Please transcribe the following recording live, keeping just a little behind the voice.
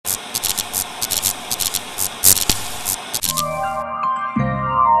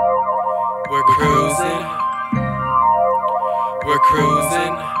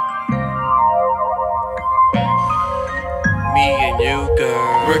cruising. Me and you,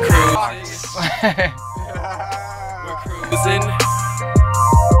 girl. We're cruising. We're cruising.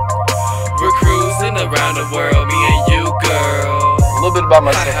 We're cruising around the world. Me and you, girl. A little bit about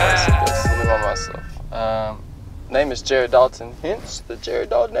myself. Name is Jared Dalton, hence the Jared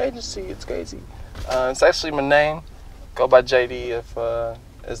Dalton Agency. It's crazy. It's actually my name. Go by J.D.A if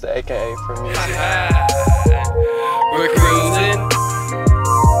is the AKA for music. We're cruising.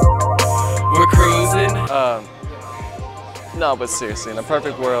 We're cruising. No, but seriously, in a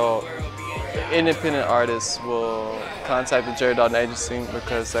perfect world, independent artists will contact the Jared Dalton Agency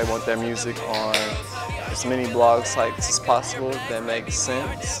because they want their music on as many blog sites as possible that make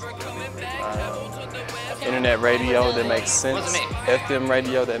sense. Internet radio that makes sense. FM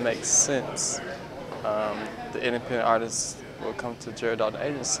radio that makes sense. The independent artists will come to Jared Dalton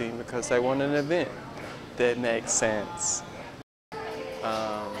Agency because they want an event that makes sense.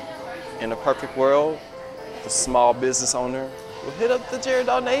 In a perfect world, the small business owner will hit up the Jared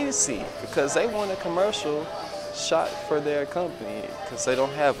Dalton Agency because they want a commercial shot for their company because they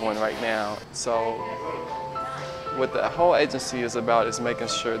don't have one right now. So what the whole agency is about is making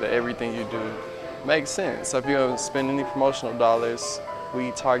sure that everything you do makes sense. So if you're going to spend any promotional dollars,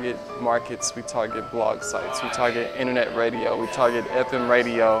 we target markets, we target blog sites, we target internet radio, we target FM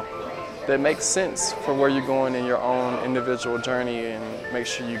radio that makes sense for where you're going in your own individual journey and make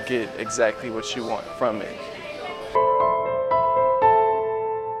sure you get exactly what you want from it.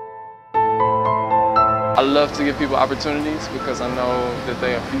 I love to give people opportunities because I know that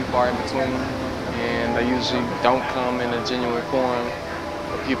they are few far in between and they usually don't come in a genuine form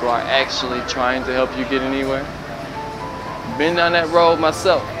where people are actually trying to help you get anywhere. Been down that road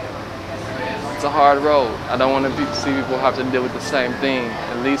myself. It's a hard road. I don't want to see people have to deal with the same thing.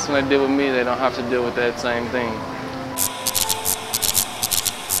 At least when they deal with me, they don't have to deal with that same thing.